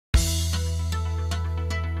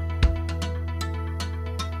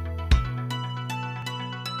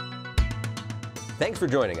Thanks for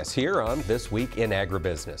joining us here on This Week in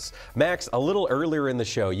Agribusiness. Max, a little earlier in the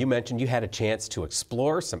show, you mentioned you had a chance to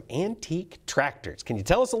explore some antique tractors. Can you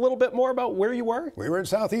tell us a little bit more about where you were? We were in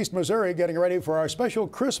southeast Missouri getting ready for our special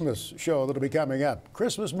Christmas show that'll be coming up.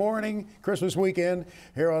 Christmas morning, Christmas weekend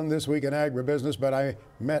here on This Week in Agribusiness, but I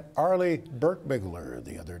met Arlie Birkbigler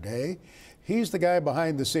the other day. He's the guy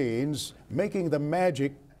behind the scenes making the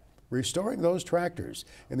magic, restoring those tractors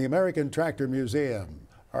in the American Tractor Museum.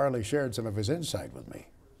 Arlie shared some of his insight with me.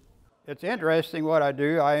 It's interesting what I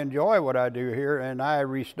do. I enjoy what I do here, and I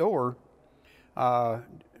restore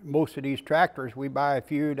most of these tractors. We buy a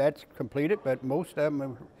few that's completed, but most of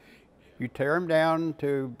them, you tear them down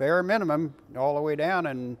to bare minimum, all the way down,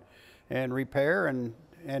 and repair, and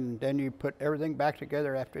then you put everything back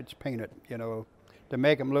together after it's painted, you know, to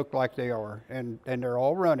make them look like they are, and they're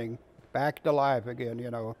all running back to life again, you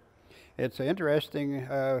know. It's an interesting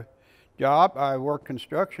job. I worked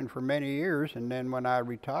construction for many years, and then when I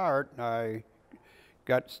retired,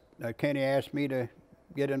 Kenny asked me to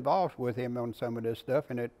get involved with him on some of this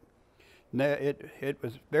stuff, and it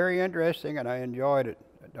was very interesting, and I enjoyed it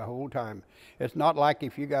the whole time. It's not like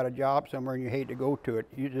if you got a job somewhere and you hate to go to it,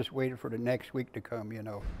 you just waited for the next week to come, you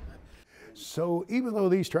know. So even though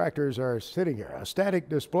these tractors are sitting here, a static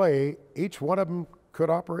display, each one of them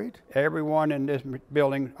could operate? Everyone in this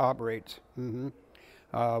building operates.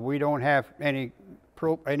 We don't have any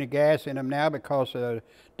gas in them now because of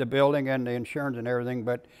the building and the insurance and everything,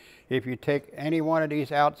 but if you take any one of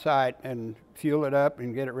these outside and fuel it up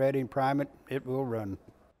and get it ready and prime it, it will run.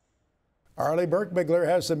 Arlie Birkbigler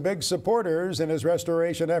has some big supporters in his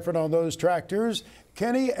restoration effort on those tractors,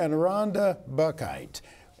 Kenny and Rhonda Buckheit.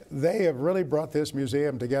 They have really brought this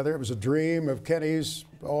museum together. It was a dream of Kenny's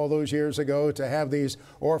all those years ago to have these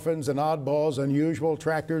orphans and oddballs, unusual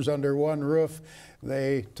tractors under one roof.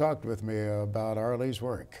 They talked with me about Arlie's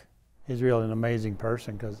work. He's really an amazing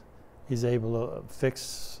person because he's able to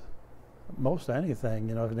fix most anything.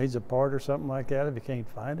 You know, if it needs a part or something like that, if you can't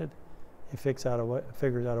find it, he figures out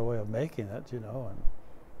a way of making it, you know.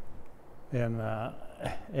 And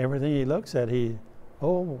everything he looks at, we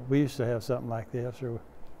used to have something like this, or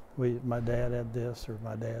my dad had this, or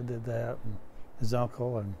my dad did that, and his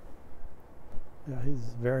uncle, and yeah,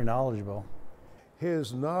 he's very knowledgeable.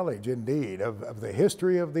 His knowledge, indeed, of the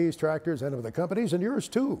history of these tractors and of the companies, and yours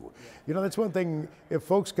too. You know, that's one thing, if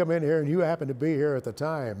folks come in here and you happen to be here at the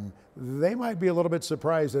time, they might be a little bit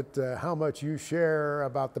surprised at how much you share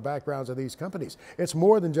about the backgrounds of these companies. It's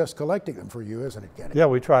more than just collecting them for you, isn't it, Kenny? Yeah,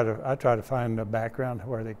 I try to find the background,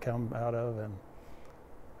 where they come out of, and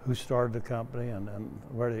who started the company, and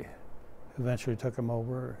where they eventually took them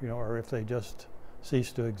over, you know, or if they just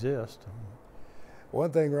ceased to exist. One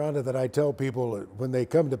thing, Rhonda, that I tell people when they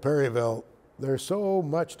come to Perryville, there's so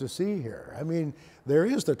much to see here. I mean, there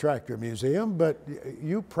is the Tractor Museum, but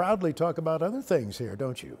you proudly talk about other things here,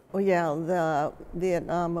 don't you? Well, yeah, the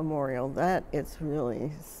Vietnam Memorial, that is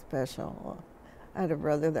really special. I had a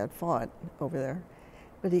brother that fought over there,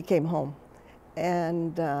 but he came home.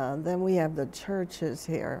 And then we have the churches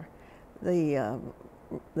here, the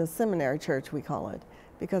seminary church, we call it,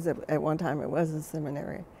 because at one time it was a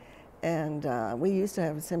seminary. And we used to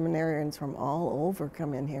have seminarians from all over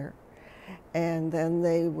come in here. And then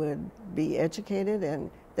they would be educated, and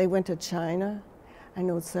they went to China. I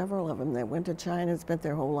know several of them that went to China and spent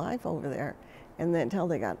their whole life over there, and then until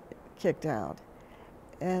they got kicked out.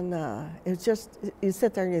 And it's just, you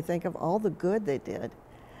sit there and you think of all the good they did.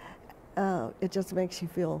 It just makes you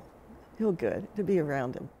feel good to be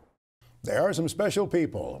around them. They are some special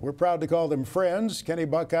people. We're proud to call them friends. Kenny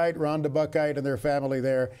Buckheit, Rhonda Buckheit, and their family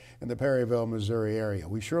there in the Perryville, Missouri area.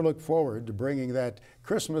 We sure look forward to bringing that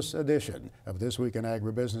Christmas edition of This Week in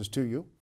Agribusiness to you.